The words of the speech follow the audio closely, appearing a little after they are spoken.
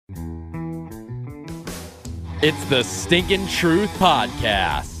It's the Stinkin' Truth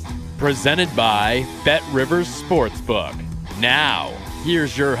Podcast, presented by Bet Rivers Sportsbook. Now,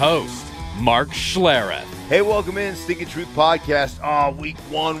 here's your host, Mark Schlereth. Hey, welcome in, Stinkin' Truth Podcast. Week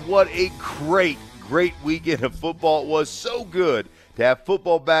one, what a great weekend of football. It was so good to have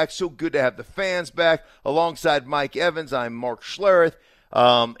football back, so good to have the fans back. Alongside Mike Evans, I'm Mark Schlereth.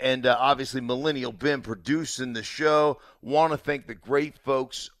 And obviously Millennial Ben producing the show. Want to thank the great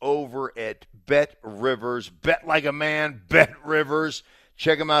folks over at Bet Rivers. Bet like a man, Bet Rivers.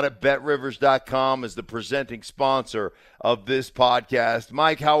 Check them out at betrivers.com as the presenting sponsor of this podcast.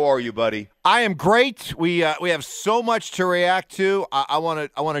 Mike, how are you, buddy? I am great. We have so much to react to. I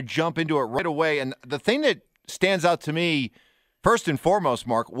want to jump into it right away. And the thing that stands out to me, first and foremost,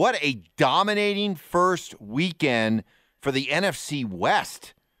 Mark, what a dominating first weekend for the NFC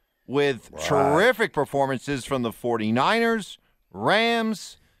West with terrific performances from the 49ers,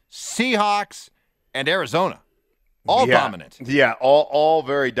 Rams, Seahawks, and Arizona. All dominant. Yeah, all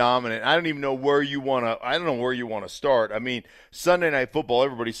very dominant. I don't even know where you want to start. I mean, Sunday Night Football,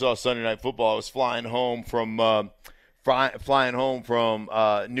 everybody saw Sunday Night Football. I was flying home from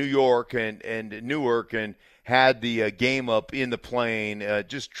New York and Newark and had the game up in the plane.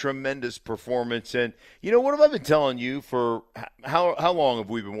 Just tremendous performance. And, you know, what have I been telling you for how long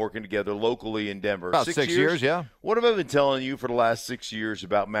have we been working together locally in Denver? About 6 years, yeah. What have I been telling you for the last 6 years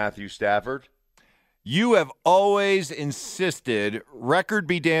about Matthew Stafford? You have always insisted, record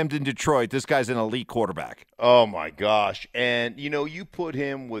be damned in Detroit, this guy's an elite quarterback. Oh, my gosh. And, you know, you put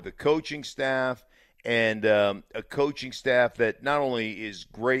him with a coaching staff and a coaching staff that not only is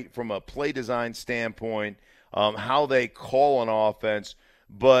great from a play design standpoint, how they call an offense,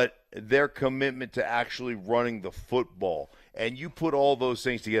 but their commitment to actually running the football. And you put all those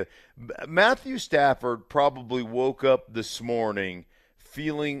things together. Matthew Stafford probably woke up this morning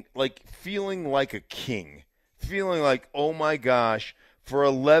feeling like a king, feeling like, oh my gosh, for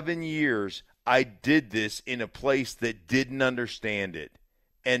 11 years I did this in a place that didn't understand it.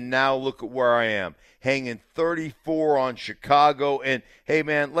 And now look at where I am, hanging 34 on Chicago. And, hey,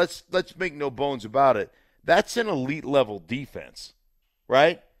 man, let's make no bones about it. That's an elite-level defense,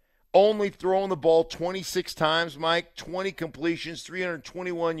 right? Only throwing the ball 26 times, Mike, 20 completions,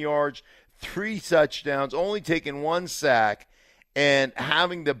 321 yards, 3 touchdowns, only taking 1 sack, and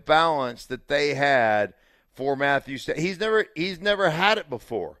having the balance that they had for Matthew Stafford. He's never had it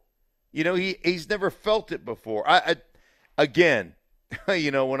before. You know, he's never felt it before. Again,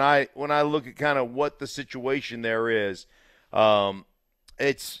 you know, when I look at kind of what the situation there is,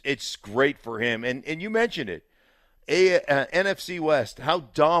 it's great for him. And you mentioned it, NFC West. How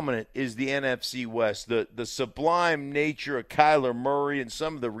dominant is the NFC West? The sublime nature of Kyler Murray and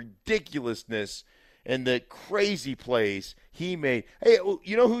some of the ridiculousness and the crazy plays he made. Hey,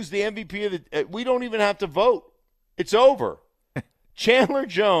 you know who's the MVP of the? We don't even have to vote. It's over. Chandler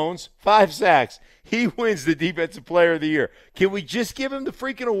Jones, 5 sacks. He wins the Defensive Player of the Year. Can we just give him the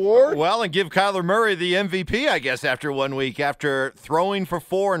freaking award? Well, and give Kyler Murray the MVP, I guess, after 1 week, after throwing for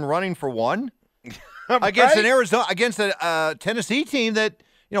 4 and running for 1 against a Tennessee team that,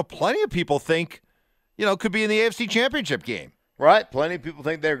 you know, plenty of people think, you know, could be in the AFC Championship game. Right. Plenty of people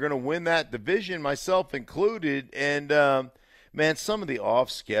think they're going to win that division, myself included. And, man, some of the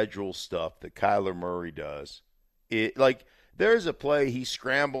off-schedule stuff that Kyler Murray does, there's a play he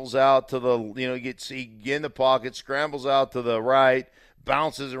scrambles out to the, you know, he in the pocket, scrambles out to the right,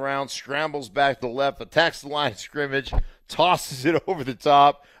 bounces around, scrambles back to the left, attacks the line of scrimmage, tosses it over the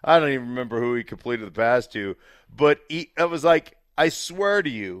top. I don't even remember who he completed the pass to. But I was like, I swear to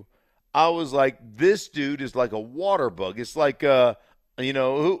you, I was like, this dude is like a water bug. It's like, you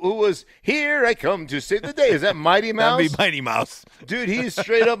know, who was Here I Come to Save the Day? Is that Mighty Mouse? That'd be Mighty Mouse. Dude, he is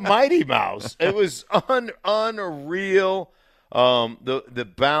straight up Mighty Mouse. It was unreal.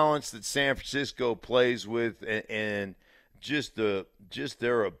 The balance that San Francisco plays with and just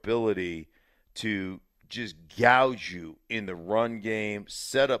their ability to just gouge you in the run game,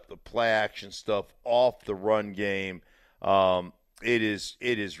 set up the play action stuff off the run game. It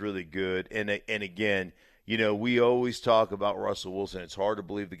is really good. And again, you know, we always talk about Russell Wilson. It's hard to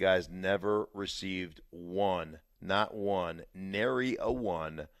believe the guy's never received nary a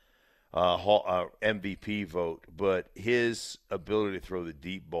one MVP vote, but his ability to throw the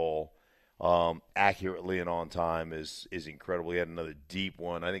deep ball accurately and on time is incredible. He had another deep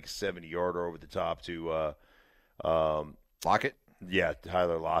one, I think 70-yarder over the top to Lockett. Yeah,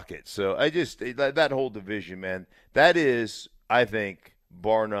 Tyler Lockett. So that whole division, man, that is, I think,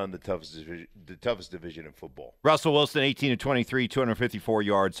 bar none, the toughest division in football. Russell Wilson, 18 of 23, 254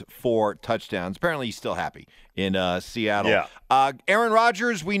 yards, 4 touchdowns. Apparently, he's still happy in Seattle. Yeah. Aaron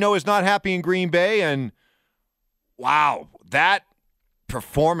Rodgers, we know, is not happy in Green Bay, and Wow, that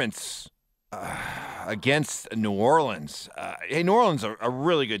performance against New Orleans. Hey, New Orleans are a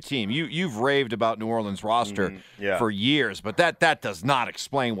really good team. You've raved about New Orleans roster for years, but that does not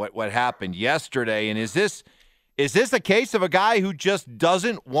explain what happened yesterday. And is this a case of a guy who just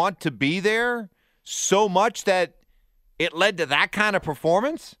doesn't want to be there so much that it led to that kind of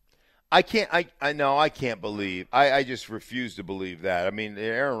performance? I can't believe. I just refuse to believe that. I mean,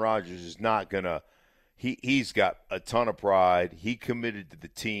 Aaron Rodgers is not going to – he's got a ton of pride. He committed to the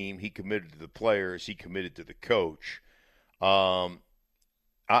team. He committed to the players. He committed to the coach.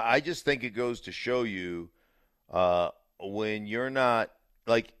 I just think it goes to show you when you're not –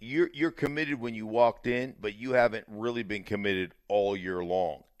 like you're committed when you walked in, but you haven't really been committed all year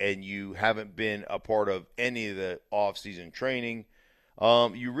long, and you haven't been a part of any of the off-season training.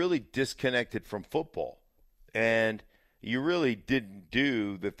 You really disconnected from football, and you really didn't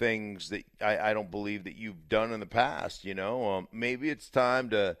do the things that I don't believe that you've done in the past. Maybe it's time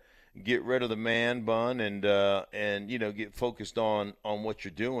to get rid of the man bun and get focused on what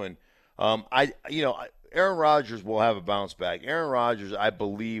you're doing. Aaron Rodgers will have a bounce back. Aaron Rodgers, I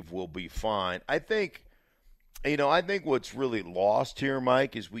believe, will be fine. I think what's really lost here,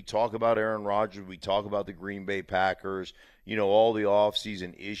 Mike, is we talk about Aaron Rodgers, we talk about the Green Bay Packers, all the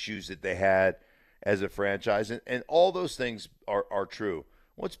offseason issues that they had as a franchise, and all those things are true.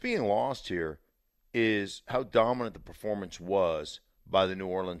 What's being lost here is how dominant the performance was by the New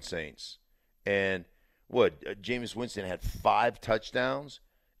Orleans Saints. And Jameis Winston had 5 touchdowns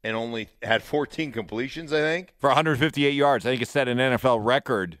and only had 14 completions, I think. For 158 yards. I think it set an NFL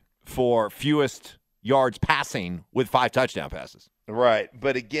record for fewest yards passing with 5 touchdown passes. Right.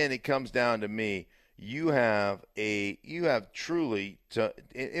 But again, it comes down to me. You have truly,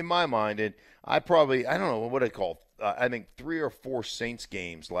 in my mind, and I don't know what I call, I think 3 or 4 Saints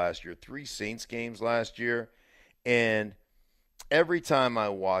games last year, 3 Saints games last year. And every time I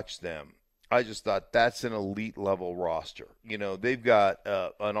watched them, I just thought that's an elite level roster. They've got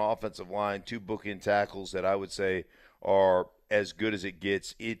an offensive line, 2 bookend tackles that I would say are as good as it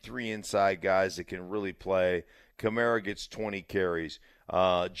gets. 3 inside guys that can really play. Kamara gets 20 carries.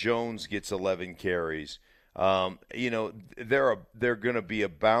 Jones gets 11 carries. They're going to be a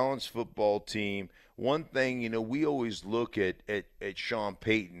balanced football team. One thing, we always look at Sean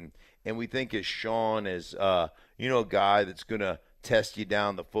Payton, and we think of Sean as a guy that's going to test you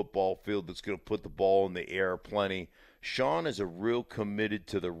down the football field, that's going to put the ball in the air plenty. Sean is a real committed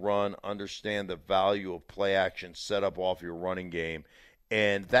to the run, understand the value of play action set up off your running game,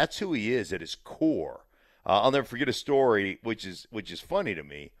 and that's who he is at his core. I'll never forget a story, which is funny to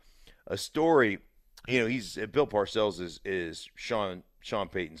me. A story, he's Bill Parcells is Sean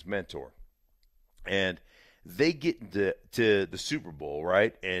Payton's mentor, and they get to the Super Bowl,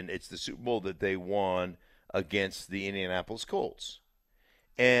 right? And it's the Super Bowl that they won against the Indianapolis Colts.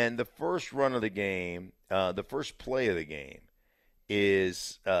 And the first run of the game, the first play of the game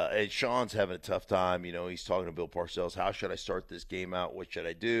is and Sean's having a tough time. He's talking to Bill Parcells, how should I start this game out? What should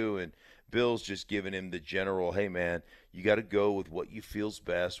I do? And Bill's just giving him the general, hey, man, you got to go with what you feel's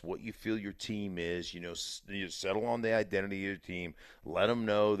best, what you feel your team is. You settle on the identity of your team. Let them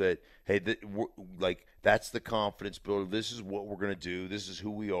know that, hey, that's the confidence builder. This is what we're going to do. This is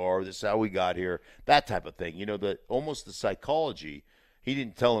who we are. This is how we got here. That type of thing. Almost the psychology. He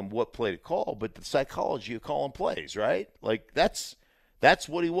didn't tell him what play to call, but the psychology of calling plays, right? Like that's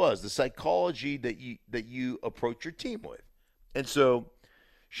what he was. The psychology that you approach your team with. And so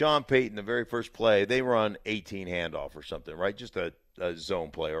Sean Payton, the very first play, they run 18 handoff or something, right? Just a zone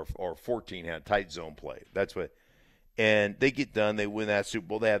play or 14 tight zone play. That's what. And they get done. They win that Super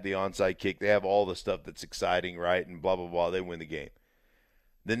Bowl. They have the onside kick. They have all the stuff that's exciting, right? And blah, blah, blah. They win the game.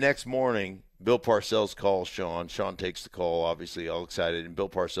 The next morning, Bill Parcells calls Sean. Sean takes the call, obviously, all excited. And Bill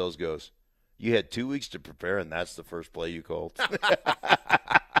Parcells goes, you had 2 weeks to prepare, and that's the first play you called.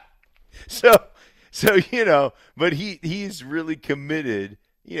 So but he's really committed.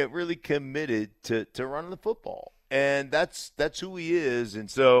 Really committed to running the football, and that's who he is. And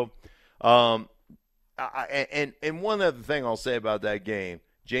so, and one other thing I'll say about that game,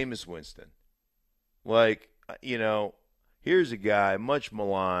 Jameis Winston, here's a guy much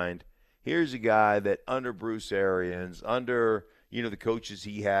maligned. Here's a guy that under Bruce Arians, under the coaches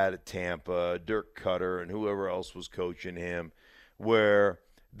he had at Tampa, Dirk Cutter, and whoever else was coaching him, where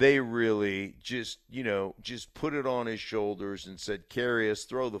they really just put it on his shoulders and said, carry us,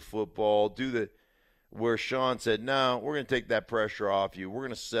 throw the football, where Sean said, no, we're going to take that pressure off you. We're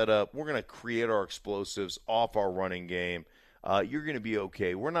going to set up, we're going to create our explosives off our running game. You're going to be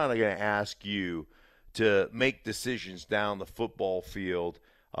okay. We're not going to ask you to make decisions down the football field.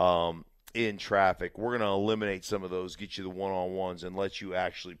 in traffic. We're going to eliminate some of those, get you the one-on-ones, and let you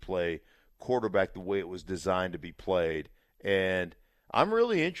actually play quarterback the way it was designed to be played. And I'm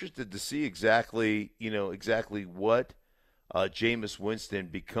really interested to see exactly what Jameis Winston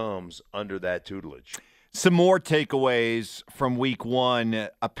becomes under that tutelage. Some more takeaways from week one.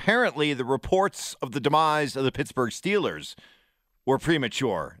 Apparently, the reports of the demise of the Pittsburgh Steelers were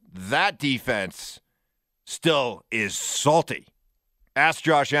premature. That defense still is salty. Ask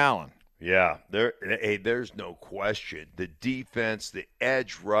Josh Allen. Yeah, there's no question. The defense, the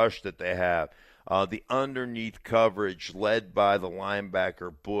edge rush that they have, the underneath coverage led by the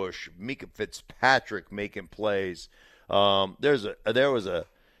linebacker Bush, Mika Fitzpatrick making plays. There's one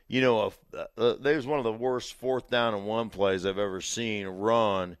of the worst 4th down and 1 plays I've ever seen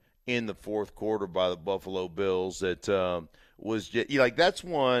run in the fourth quarter by the Buffalo Bills. That was just, that's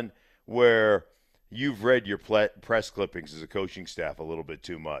one where you've read your press clippings as a coaching staff a little bit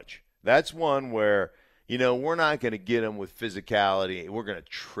too much. That's one where, we're not going to get them with physicality. We're going to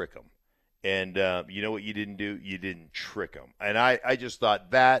trick them. And you know what you didn't do? You didn't trick them. And I just thought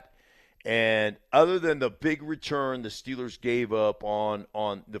that. And other than the big return the Steelers gave up on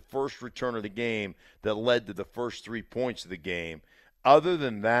the first return of the game that led to the first 3 points of the game, other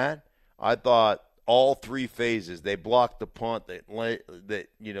than that, I thought all 3 phases, they blocked the punt that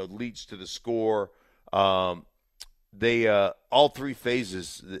leads to the score. All 3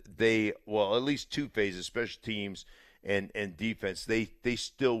 phases, at least 2 phases, special teams and defense, they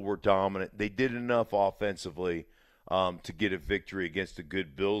still were dominant. They did enough offensively to get a victory against a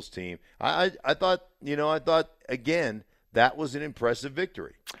good Bills team. I thought again, that was an impressive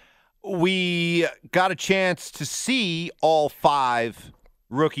victory. We got a chance to see all 5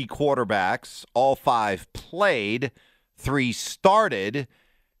 rookie quarterbacks. All 5 played, 3 started.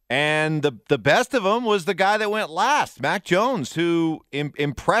 And the best of them was the guy that went last, Mac Jones, who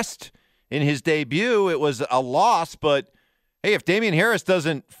impressed in his debut. It was a loss, but hey, if Damian Harris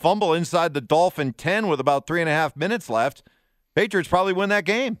doesn't fumble inside the Dolphin 10 with about 3.5 minutes left, Patriots probably win that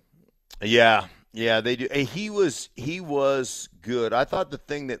game. Yeah, they do. Hey, he was good. I thought the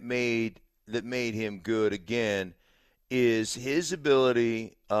thing that made him good again is his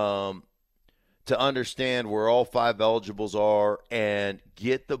ability to understand where all 5 eligibles are and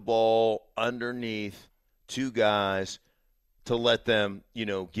get the ball underneath 2 guys to let them,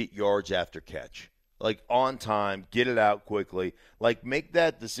 get yards after catch. Like on time, get it out quickly. Like make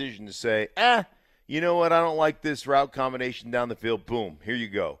that decision to say, you know what, I don't like this route combination down the field. Boom, here you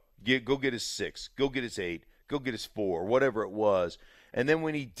go. Go get his 6, go get his 8, go get his 4, whatever it was. And then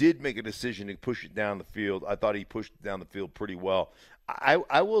when he did make a decision to push it down the field, I thought he pushed it down the field pretty well.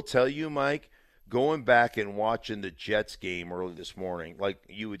 I will tell you, Mike, going back and watching the Jets game early this morning, like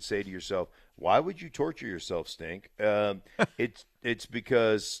you would say to yourself, why would you torture yourself, Stink? It's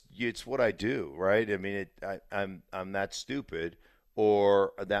because it's what I do, right? I mean, I'm that stupid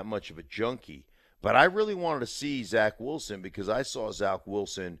or that much of a junkie. But I really wanted to see Zach Wilson because I saw Zach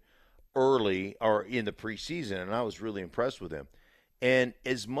Wilson early or in the preseason, and I was really impressed with him. And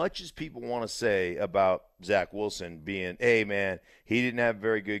as much as people want to say about Zach Wilson being, hey, man, he didn't have a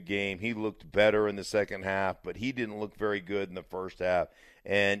very good game. He looked better in the second half, but he didn't look very good in the first half.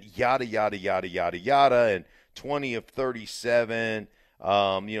 And yada, yada, yada, yada, yada. And 20 of 37,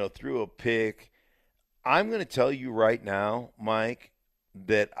 threw a pick. I'm going to tell you right now, Mike,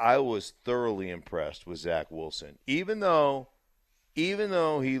 that I was thoroughly impressed with Zach Wilson. Even though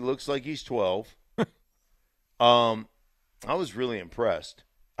he looks like he's 12, I was really impressed.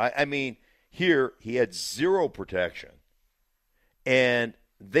 I mean, here he had 0 protection, and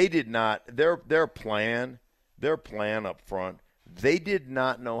they did not. Their plan up front. They did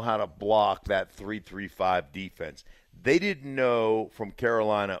not know how to block that 3-3-5 defense. They didn't know from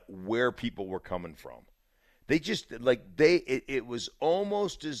Carolina where people were coming from. They just it was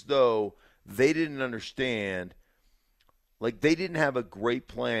almost as though they didn't understand. Like they didn't have a great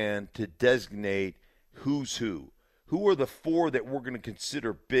plan to designate who's who. Who are the 4 that we're going to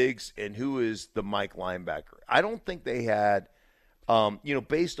consider bigs and who is the Mike linebacker? I don't think they had,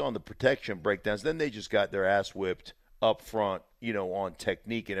 based on the protection breakdowns, then they just got their ass whipped up front, on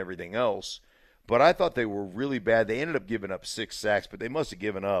technique and everything else. But I thought they were really bad. They ended up giving up 6 sacks, but they must have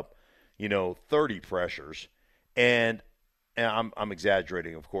given up, 30 pressures. And I'm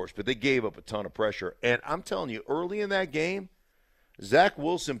exaggerating, of course, but they gave up a ton of pressure. And I'm telling you, early in that game, Zach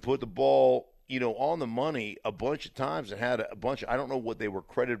Wilson put the ball on the money a bunch of times and had a bunch. I don't know what they were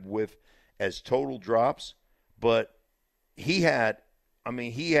credited with as total drops, but he had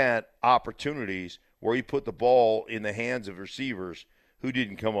opportunities where he put the ball in the hands of receivers who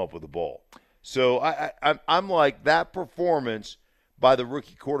didn't come up with the ball. So I'm like, that performance by the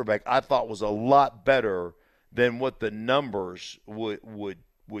rookie quarterback, I thought was a lot better than what the numbers would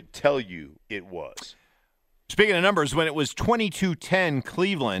tell you it was. Speaking of numbers, when it was 22-10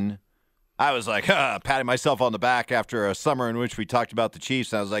 Cleveland, I was like, patting myself on the back after a summer in which we talked about the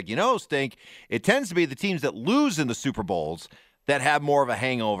Chiefs. And I was like, Stink, it tends to be the teams that lose in the Super Bowls that have more of a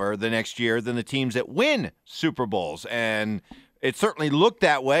hangover the next year than the teams that win Super Bowls. And it certainly looked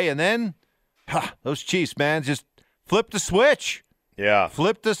that way. And then those Chiefs, man, just flip the switch. Yeah.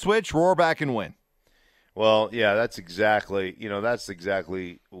 Flip the switch, roar back and win. Well, yeah, that's exactly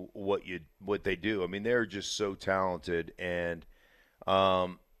what they do. I mean, they're just so talented, and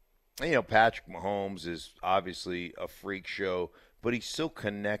Patrick Mahomes is obviously a freak show, but he's so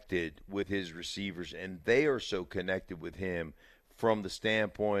connected with his receivers, and they are so connected with him from the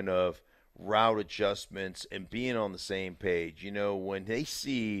standpoint of route adjustments and being on the same page. When they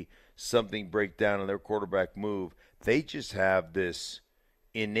see something break down in their quarterback move, they just have this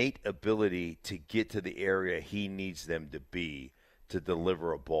innate ability to get to the area he needs them to be to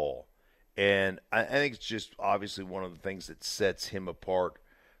deliver a ball. And I think it's just obviously one of the things that sets him apart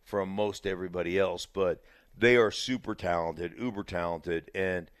from most everybody else. But they are super talented, uber talented.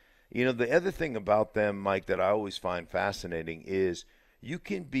 And, the other thing about them, Mike, that I always find fascinating is you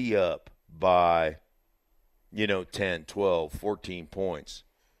can be up by, 10, 12, 14 points.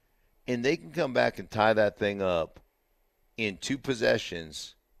 And they can come back and tie that thing up in 2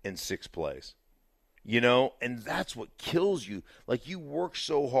 possessions in 6 plays. And that's what kills you. Like, you work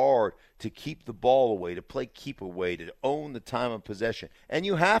so hard to keep the ball away, to play keep away, to own the time of possession. And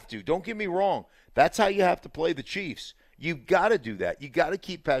you have to. Don't get me wrong. That's how you have to play the Chiefs. You've got to do that. You got to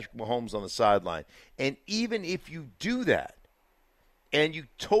keep Patrick Mahomes on the sideline. And even if you do that, and you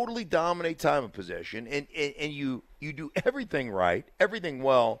totally dominate time of possession, and you do everything right, everything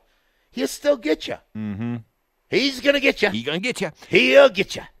well, he'll still get you. Mm-hmm. He's going to get you. He's going to get you. He'll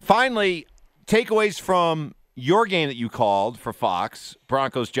get you. Finally, takeaways from your game that you called for Fox,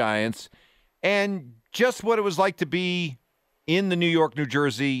 Broncos-Giants, and just what it was like to be in the New York, New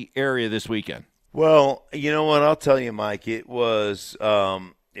Jersey area this weekend. Well, you know what? I'll tell you, Mike, it was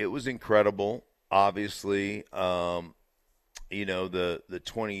incredible. Obviously, the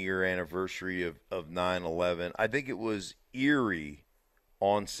 20-year anniversary of 9/11. I think it was eerie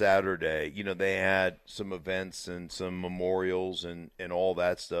on Saturday. They had some events and some memorials and all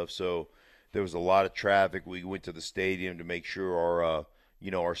that stuff. So there was a lot of traffic. We went to the stadium to make sure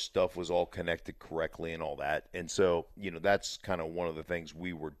our stuff was all connected correctly and all that. And so, that's kind of one of the things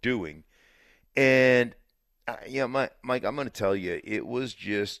we were doing. And, Mike, I'm going to tell you, it was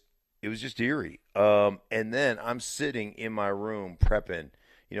just eerie. And then I'm sitting in my room prepping.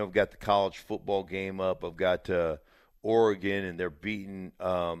 I've got the college football game up. I've got Oregon, and they're beating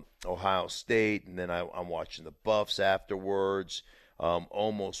Ohio State. And then I'm watching the Buffs afterwards,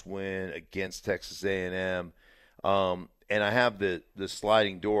 almost win against Texas A&M. And I have the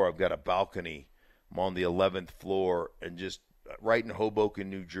sliding door. I've got a balcony. I'm on the 11th floor and just right in Hoboken,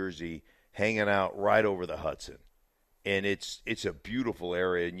 New Jersey, hanging out right over the Hudson. And it's a beautiful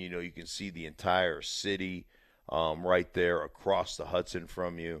area, and, you can see the entire city right there across the Hudson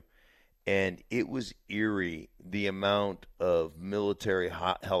from you. And it was eerie, the amount of military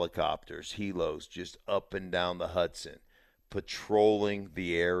helicopters, helos, just up and down the Hudson, patrolling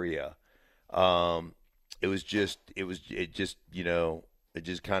the area. It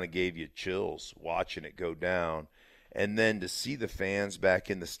just kind of gave you chills watching it go down. And then to see the fans back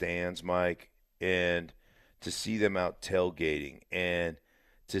in the stands, Mike, and to see them out tailgating, and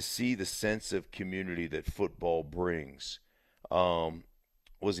to see the sense of community that football brings,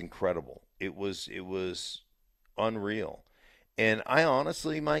 was incredible. It was unreal. And I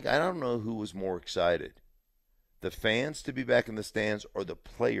honestly, Mike, I don't know who was more excited, the fans to be back in the stands or the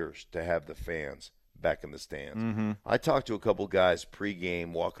players to have the fans back in the stands. Mm-hmm. I talked to a couple guys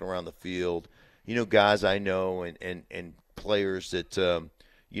pregame walking around the field, guys I know and players that, that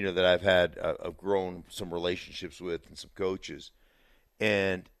I've grown some relationships with, and some coaches.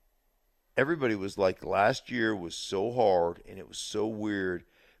 And everybody was like, last year was so hard and it was so weird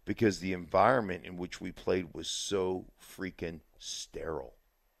because the environment in which we played was so freaking sterile.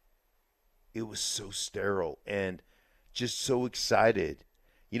 It was so sterile and just so excited.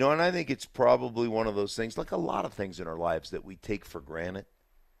 And I think it's probably one of those things, like a lot of things in our lives, that we take for granted.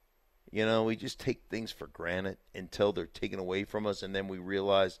 We just take things for granted until they're taken away from us, and then we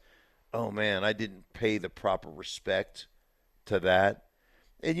realize, oh, man, I didn't pay the proper respect to that.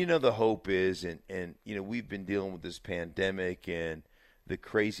 And, the hope is, and we've been dealing with this pandemic and the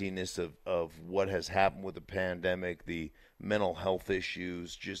craziness of what has happened with the pandemic, the mental health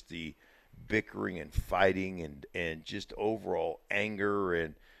issues, just the bickering and fighting and just overall anger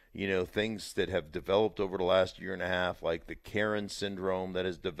and, things that have developed over the last year and a half, like the Karen syndrome that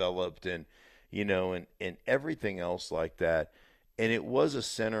has developed and everything else like that. And it was a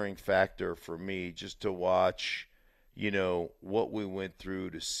centering factor for me just to watch, what we went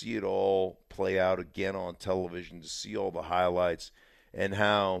through, to see it all play out again on television, to see all the highlights and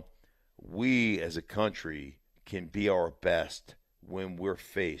how we as a country can be our best when we're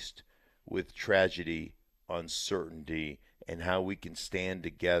faced with tragedy, uncertainty, and how we can stand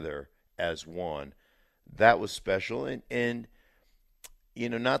together as one. That was special. And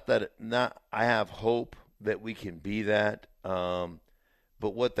I have hope that we can be that. But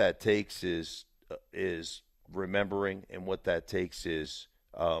what that takes is remembering, and what that takes is,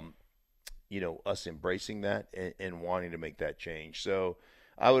 us embracing that and wanting to make that change. So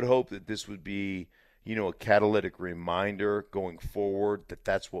I would hope that this would be, a catalytic reminder going forward that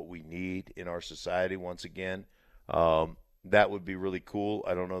that's what we need in our society once again. That would be really cool.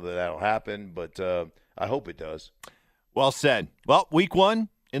 I don't know that that'll happen, but I hope it does. Well said. Well, week 1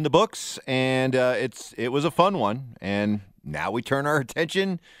 in the books, and it was a fun one. And now we turn our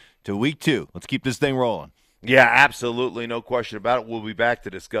attention to week 2. Let's keep this thing rolling. Yeah, absolutely. No question about it. We'll be back to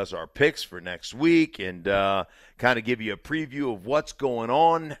discuss our picks for next week and kind of give you a preview of what's going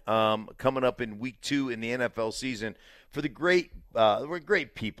on coming up in week 2 in the NFL season for the great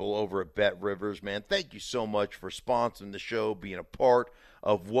people over at Bet Rivers, man. Thank you so much for sponsoring the show, being a part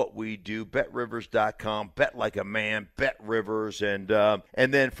of what we do. BetRivers.com, bet like a man, Bet Rivers. And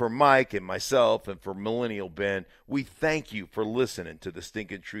then for Mike and myself and for Millennial Ben, we thank you for listening to the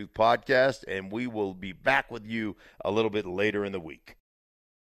Stinkin' Truth podcast, and we will be back with you a little bit later in the week.